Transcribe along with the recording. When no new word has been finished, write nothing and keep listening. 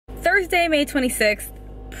Thursday, May 26th.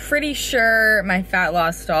 Pretty sure my fat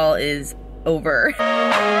loss stall is over.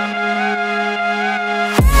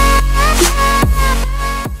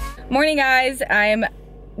 Morning guys, I'm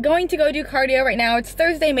going to go do cardio right now. It's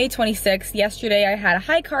Thursday, May 26th. Yesterday I had a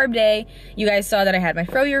high carb day. You guys saw that I had my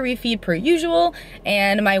Froyo refeed per usual,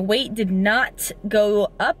 and my weight did not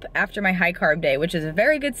go up after my high carb day, which is a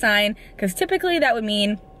very good sign, because typically that would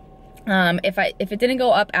mean if it didn't go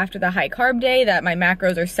up after the high carb day, that my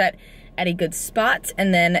macros are set at a good spot,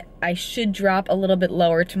 and then I should drop a little bit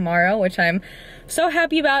lower tomorrow, which I'm so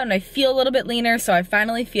happy about, and I feel a little bit leaner, so I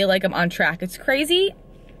finally feel like I'm on track. It's crazy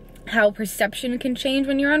how perception can change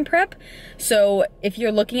when you're on prep. So if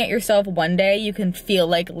you're looking at yourself one day, you can feel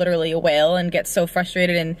like literally a whale and get so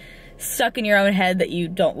frustrated and stuck in your own head that you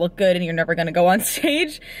don't look good and you're never gonna go on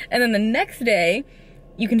stage. And then the next day,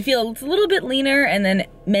 you can feel a little bit leaner and then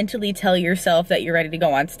mentally tell yourself that you're ready to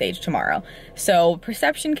go on stage tomorrow. So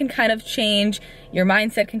perception can kind of change, your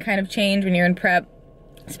mindset can kind of change when you're in prep,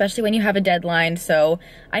 especially when you have a deadline. So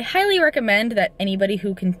I highly recommend that anybody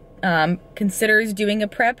who considers doing a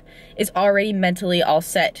prep is already mentally all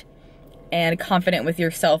set and confident with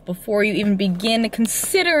yourself before you even begin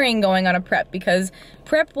considering going on a prep, because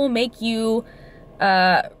prep will make you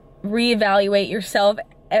reevaluate yourself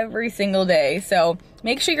every single day. So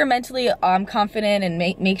make sure you're mentally confident, and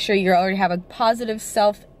make sure you already have a positive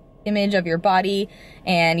self-image of your body,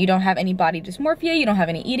 and you don't have any body dysmorphia, you don't have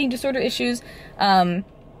any eating disorder issues.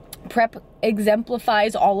 Prep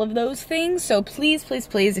exemplifies all of those things. So please, please,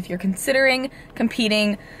 please, if you're considering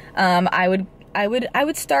competing, I would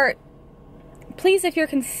start. Please, if you're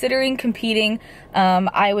considering competing,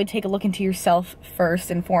 I would take a look into yourself first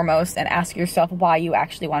and foremost and ask yourself why you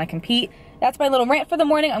actually want to compete. That's my little rant for the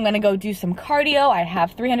morning. I'm gonna go do some cardio. I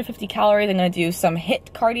have 350 calories. I'm gonna do some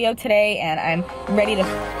HIIT cardio today, and I'm ready to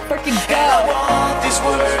freaking go. I want these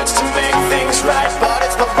words to make things right, but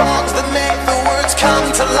it's the wrongs that make the words come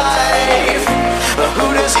to life. But who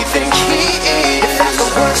does he think he is? If that's the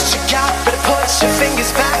worst you got, better put your fingers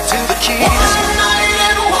back to the keys. One night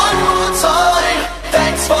and one more time.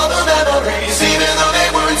 Thanks for the memories, even though they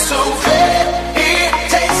weren't so great. It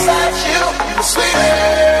tastes like you were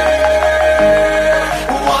sweeter.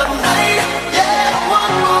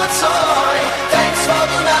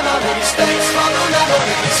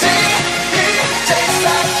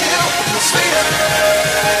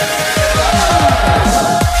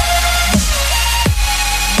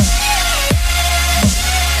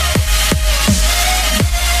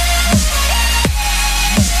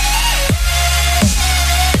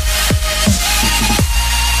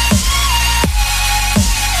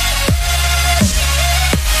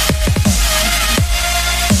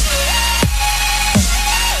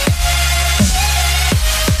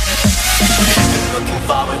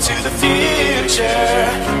 To the future,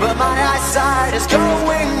 but my eyesight is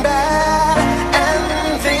going bad,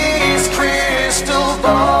 and this crystal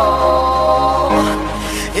ball,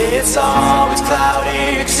 it's always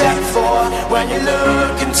cloudy except for when you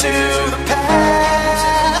look into the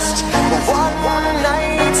past. One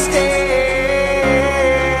night stand,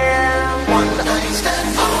 one night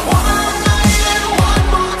stand, one night and one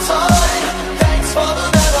more time. Thanks for the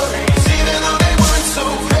memories, even though they weren't so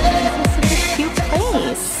great.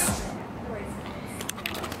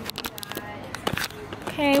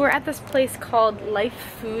 Okay, we're at this place called Life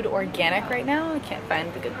Food Organic right now. I can't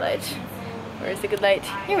find the good light. Where's the good light?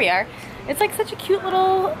 Here we are. It's like such a cute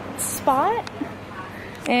little spot.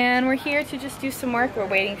 And we're here to just do some work. We're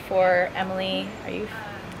waiting for Emily. Are you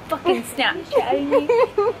fucking Snapchatting me?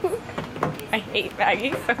 I hate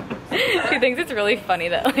Maggie. She thinks it's really funny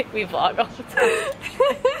that like we vlog all the time.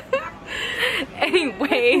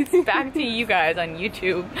 Anyways, back to you guys on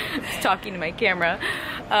YouTube. Just talking to my camera.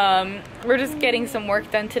 We're just getting some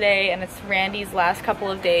work done today, and it's Randy's last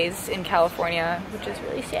couple of days in California, which is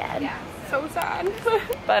really sad. Yeah, so sad.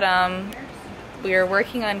 But we are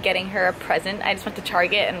working on getting her a present. I just went to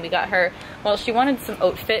Target and we got her, well, she wanted some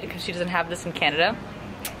outfit because she doesn't have this in Canada.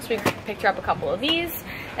 So we picked her up a couple of these,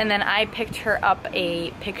 and then I picked her up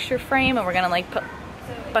a picture frame, and we're gonna like put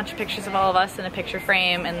a bunch of pictures of all of us in a picture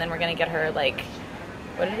frame, and then we're gonna get her like,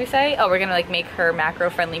 what did we say? Oh, we're gonna like make her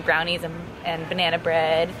macro-friendly brownies and banana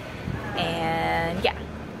bread, and yeah.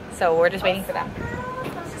 So we're just waiting for that.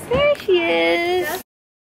 There she is.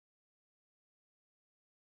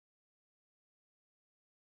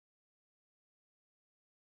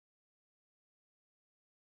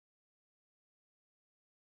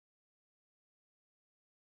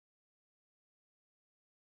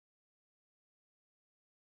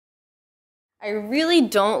 I really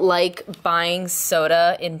don't like buying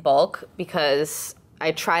soda in bulk because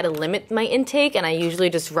I try to limit my intake, and I usually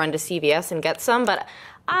just run to CVS and get some, but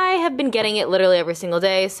I have been getting it literally every single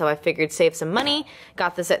day, so I figured save some money.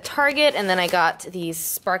 Got this at Target, and then I got these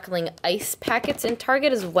sparkling ice packets in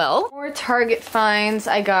Target as well. More Target finds,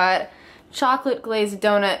 I got chocolate glazed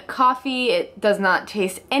donut coffee. It does not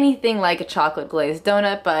taste anything like a chocolate glazed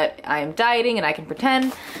donut, but I am dieting and I can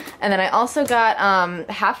pretend. And then I also got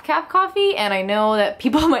half calf coffee, and I know that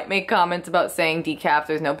people might make comments about saying decaf,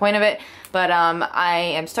 there's no point of it, but I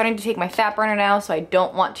am starting to take my fat burner now, so I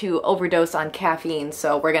don't want to overdose on caffeine,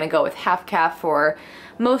 so we're gonna go with half calf for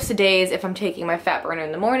most days. If I'm taking my fat burner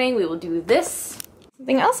in the morning, we will do this.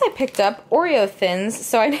 Something else I picked up, Oreo Thins.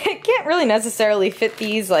 So I can't really necessarily fit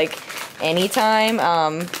these like anytime,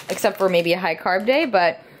 except for maybe a high carb day,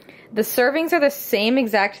 but the servings are the same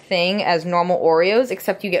exact thing as normal Oreos,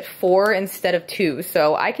 except you get 4 instead of 2.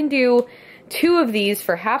 So I can do 2 of these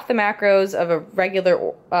for half the macros of a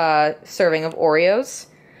regular serving of Oreos.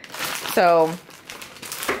 So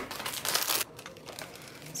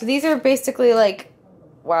these are basically like,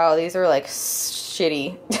 wow, these are like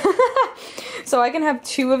shitty. So I can have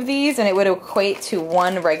 2 of these and it would equate to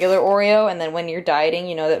 1 regular Oreo, and then when you're dieting,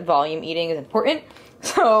 you know that volume eating is important.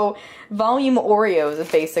 So volume Oreos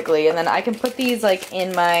basically, and then I can put these like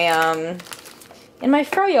in my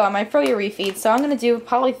froyo, on my froyo refeed. So I'm gonna do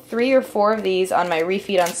probably 3 or 4 of these on my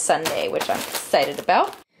refeed on Sunday, which I'm excited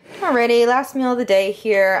about. Alrighty, last meal of the day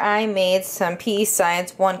here. I made some PE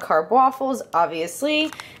Science 1 carb waffles,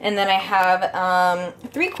 obviously, and then I have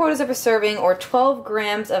 3/4 of a serving, or 12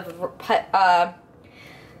 grams of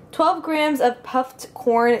puffed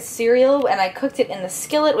corn cereal, and I cooked it in the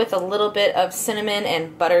skillet with a little bit of cinnamon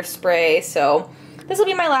and butter spray. So this will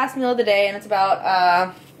be my last meal of the day, and it's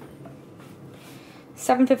about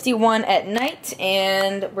 7:51 at night,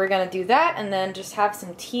 and we're gonna do that and then just have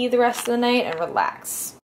some tea the rest of the night and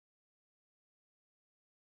relax.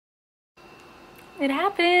 It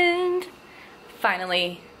happened!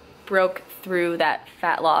 Finally broke through that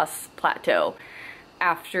fat loss plateau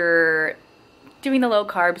after doing the low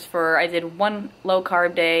carbs I did 1 low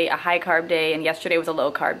carb day, a high carb day, and yesterday was a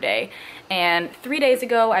low carb day. And 3 days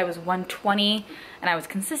ago I was 120, and I was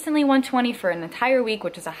consistently 120 for an entire week,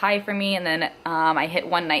 which is a high for me, and then I hit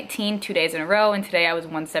 119 2 days in a row, and today I was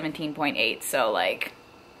 117.8, so like,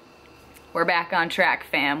 we're back on track,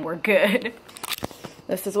 fam, we're good.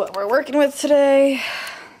 This is what we're working with today. I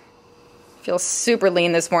feel super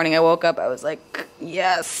lean this morning. I woke up, I was like,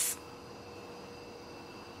 yes.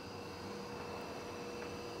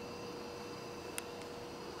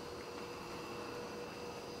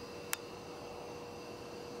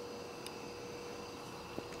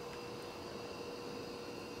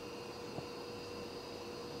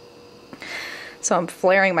 So I'm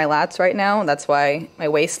flaring my lats right now. That's why my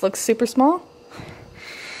waist looks super small.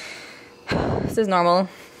 This is normal.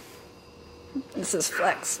 This is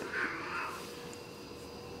flex.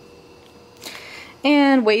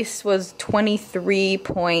 And waist was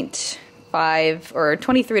 23.5 or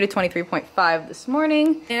 23 to 23.5 this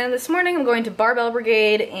morning. And this morning I'm going to Barbell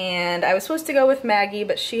Brigade, and I was supposed to go with Maggie,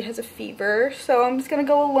 but she has a fever, so I'm just gonna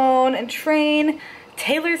go alone and train.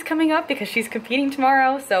 Taylor's coming up because she's competing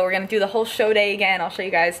tomorrow, so we're gonna do the whole show day again. I'll show you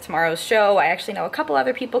guys tomorrow's show. I actually know a couple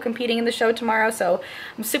other people competing in the show tomorrow, so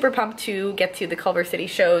I'm super pumped to get to the Culver City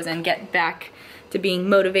shows and get back to being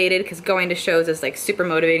motivated, because going to shows is like super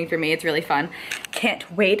motivating for me. It's really fun.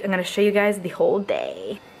 Can't wait. I'm gonna show you guys the whole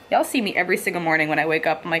day. Y'all see me every single morning when I wake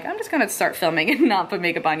up. I'm like, I'm just gonna start filming and not put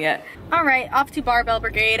makeup on yet. All right, off to Barbell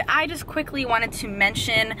Brigade. I just quickly wanted to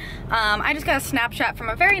mention, I just got a Snapchat from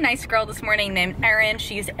a very nice girl this morning named Erin.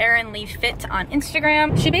 She's Erin Lee Fit on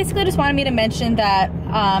Instagram. She basically just wanted me to mention that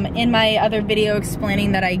in my other video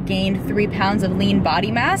explaining that I gained 3 pounds of lean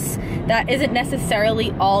body mass, that isn't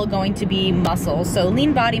necessarily all going to be muscle. So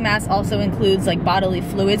lean body mass also includes like bodily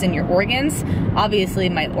fluids in your organs. Obviously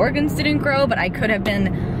my organs didn't grow, but I could have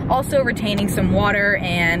been also retaining some water,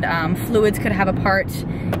 and fluids could have a part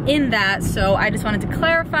in that. So I just wanted to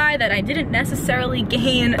clarify that I didn't necessarily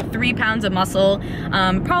gain 3 pounds of muscle,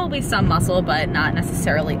 probably some muscle, but not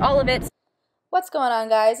necessarily all of it. What's going on,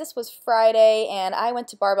 guys? This was Friday, and I went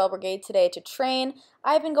to Barbell Brigade today to train.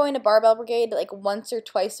 I've been going to Barbell Brigade like once or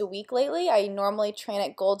twice a week lately. I normally train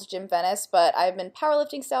at Gold's Gym Venice, but I've been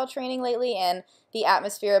powerlifting style training lately, and the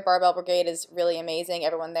atmosphere at Barbell Brigade is really amazing.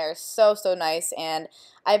 Everyone there is so nice, and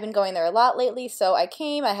I've been going there a lot lately, so I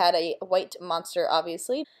came. I had a white Monster,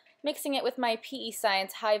 obviously. Mixing it with my PE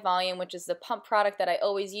Science High Volume, which is the pump product that I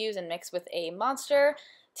always use, and mix with a Monster.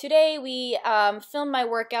 Today we filmed my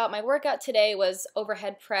workout. My workout today was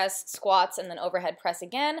overhead press, squats, and then overhead press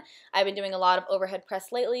again. I've been doing a lot of overhead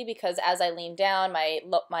press lately because as I lean down, my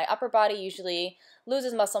upper body usually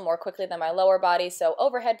loses muscle more quickly than my lower body. So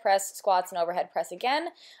overhead press, squats, and overhead press again.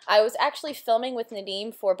 I was actually filming with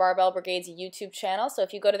Nadim for Barbell Brigade's YouTube channel. So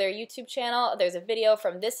if you go to their YouTube channel, there's a video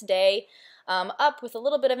from this day up with a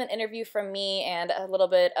little bit of an interview from me and a little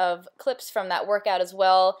bit of clips from that workout as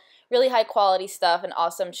well. Really high quality stuff, an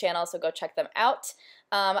awesome channel, so go check them out.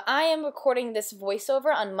 I am recording this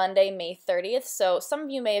voiceover on Monday, May 30th, so some of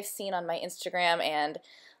you may have seen on my Instagram and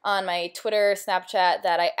on my Twitter, Snapchat,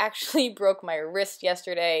 that I actually broke my wrist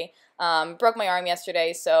yesterday, broke my arm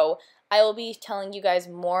yesterday, so I will be telling you guys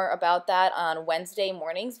more about that on Wednesday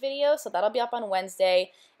morning's video, so that'll be up on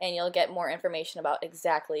Wednesday, and you'll get more information about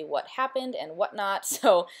exactly what happened and whatnot.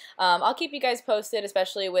 So I'll keep you guys posted,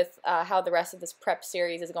 especially with how the rest of this prep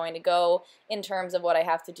series is going to go in terms of what I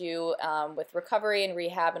have to do with recovery and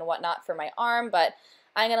rehab and whatnot for my arm, but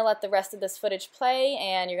I'm going to let the rest of this footage play,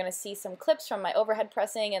 and you're going to see some clips from my overhead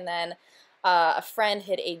pressing, and then a friend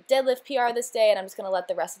hit a deadlift PR this day, and I'm just going to let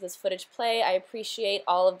the rest of this footage play. I appreciate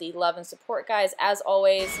all of the love and support, guys, as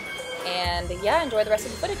always, and yeah, enjoy the rest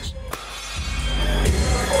of the footage.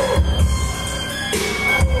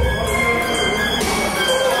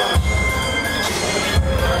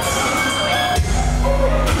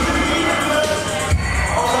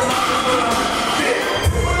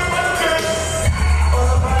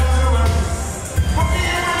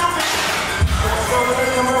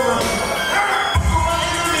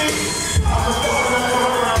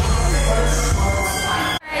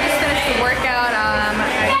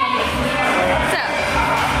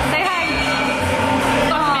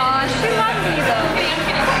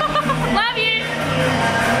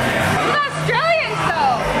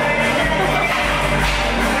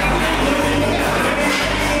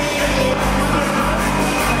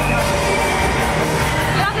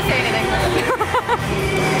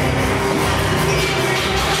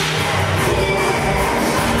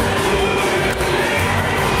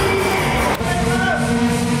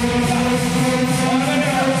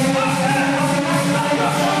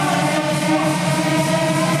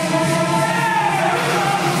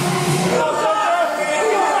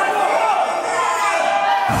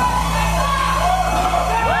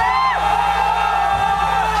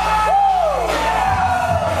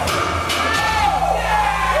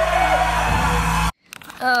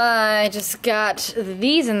 I just got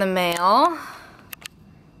these in the mail.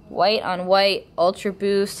 White on white Ultra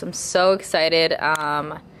Boost. I'm so excited.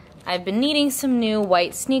 I've been needing some new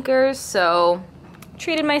white sneakers, so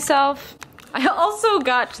treated myself. I also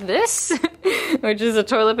got this, which is a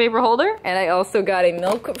toilet paper holder, and I also got a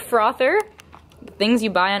milk frother, things you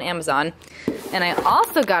buy on Amazon. And I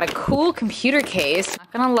also got a cool computer case.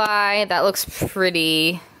 Not gonna lie, that looks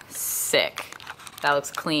pretty sick. That looks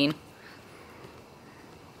clean.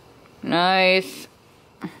 Nice.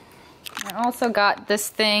 I also got this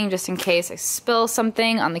thing just in case I spill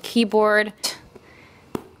something on the keyboard.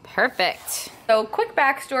 Perfect. So quick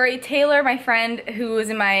backstory, Taylor, my friend who was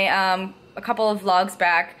in my a couple of vlogs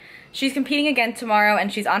back, she's competing again tomorrow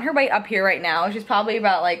and she's on her way up here right now. She's probably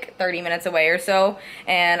about like 30 minutes away or so,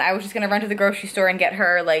 and I was just gonna run to the grocery store and get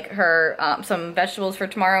her like some vegetables for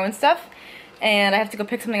tomorrow and stuff, and I have to go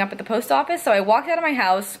pick something up at the post office. So I walked out of my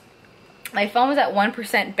house. My phone was at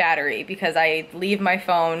 1% battery because I leave my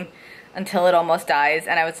phone until it almost dies,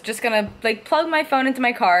 and I was just gonna like plug my phone into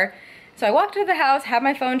my car. So I walked to the house, had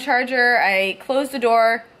my phone charger, I closed the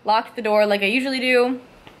door, locked the door like I usually do.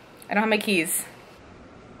 I don't have my keys.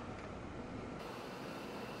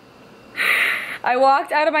 I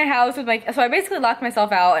walked out of my house with so I basically locked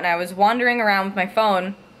myself out, and I was wandering around with my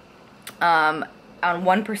phone on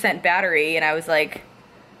 1% battery, and I was like,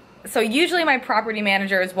 so usually my property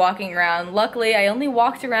manager is walking around. Luckily, I only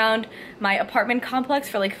walked around my apartment complex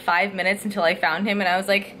for like 5 minutes until I found him, and I was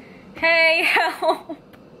like, hey, help.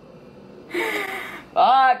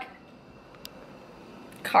 Fuck.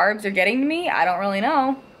 Carbs are getting to me? I don't really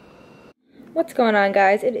know. What's going on,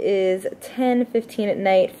 guys? It is 10:15 at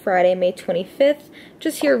night, Friday, May 25th.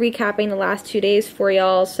 Just here recapping the last 2 days for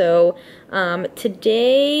y'all. So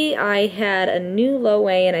today I had a new low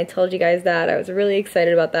weigh-in. I told you guys that. I was really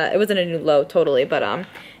excited about that. It wasn't a new low totally, but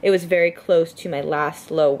it was very close to my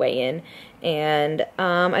last low weigh-in, and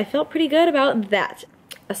I felt pretty good about that.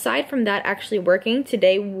 Aside from that actually working,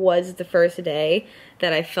 today was the first day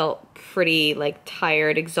that I felt pretty like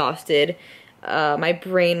tired, exhausted. My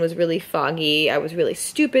brain was really foggy. I was really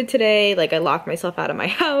stupid today. Like, I locked myself out of my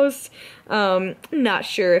house. Not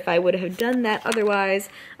sure if I would have done that otherwise.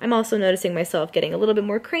 I'm also noticing myself getting a little bit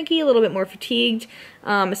more cranky, a little bit more fatigued,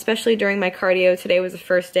 especially during my cardio. Today was the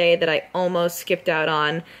first day that I almost skipped out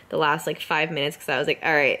on the last like 5 minutes because I was like,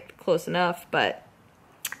 all right, close enough, but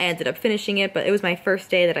I ended up finishing it. But it was my first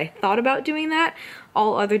day that I thought about doing that.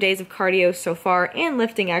 All other days of cardio so far, and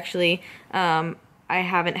lifting actually, I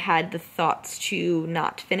haven't had the thoughts to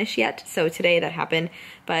not finish yet. So today that happened,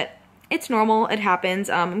 but it's normal, it happens.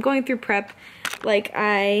 I'm going through prep like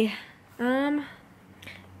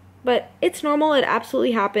but it's normal, it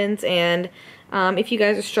absolutely happens. And if you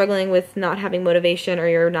guys are struggling with not having motivation, or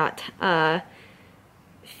you're not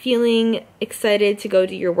feeling excited to go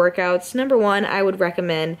do your workouts, number one, I would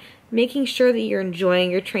recommend making sure that you're enjoying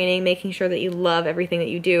your training, making sure that you love everything that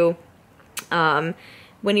you do.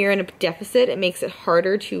 When you're in a deficit, it makes it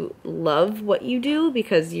harder to love what you do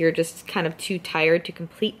because you're just kind of too tired to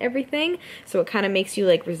complete everything. So it kind of makes you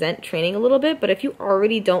like resent training a little bit. But if you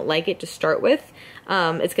already don't like it to start with,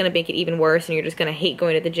 it's going to make it even worse, and you're just going to hate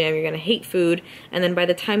going to the gym, you're going to hate food, and then by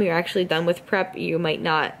the time you're actually done with prep, you might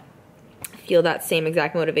not feel that same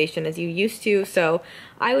exact motivation as you used to. So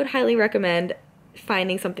I would highly recommend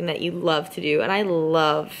finding something that you love to do, and I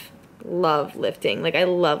love lifting. Like, I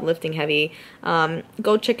love lifting heavy.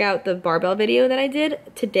 Go check out the barbell video that I did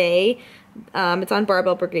today. It's on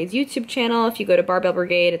Barbell Brigade's YouTube channel. If you go to Barbell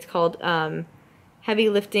Brigade, it's called Heavy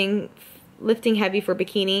Lifting Heavy for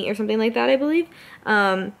Bikini or something like that, I believe.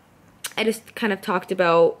 I just kind of talked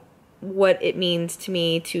about what it means to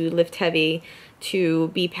me to lift heavy, to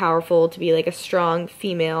be powerful, to be like a strong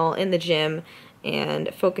female in the gym,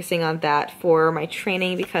 and focusing on that for my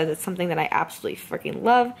training because it's something that I absolutely freaking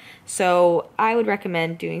love. So I would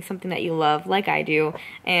recommend doing something that you love like I do.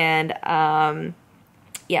 And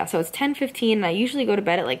yeah, so it's 10:15 and I usually go to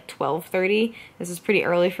bed at like 12:30. This is pretty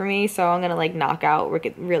early for me, so I'm gonna like knock out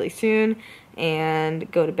really soon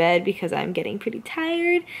and go to bed because I'm getting pretty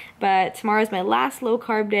tired. But tomorrow's my last low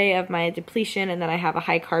carb day of my depletion, and then I have a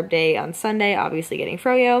high carb day on Sunday, obviously getting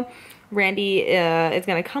froyo. Randy is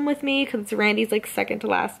going to come with me because it's Randy's like second to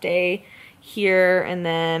last day here, and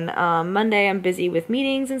then Monday I'm busy with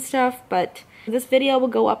meetings and stuff, but this video will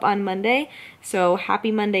go up on Monday, so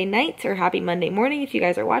happy Monday night or happy Monday morning if you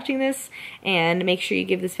guys are watching this, and make sure you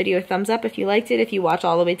give this video a thumbs up if you liked it. If you watch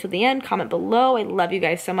all the way till the end, comment below. I love you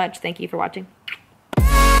guys so much. Thank you for watching.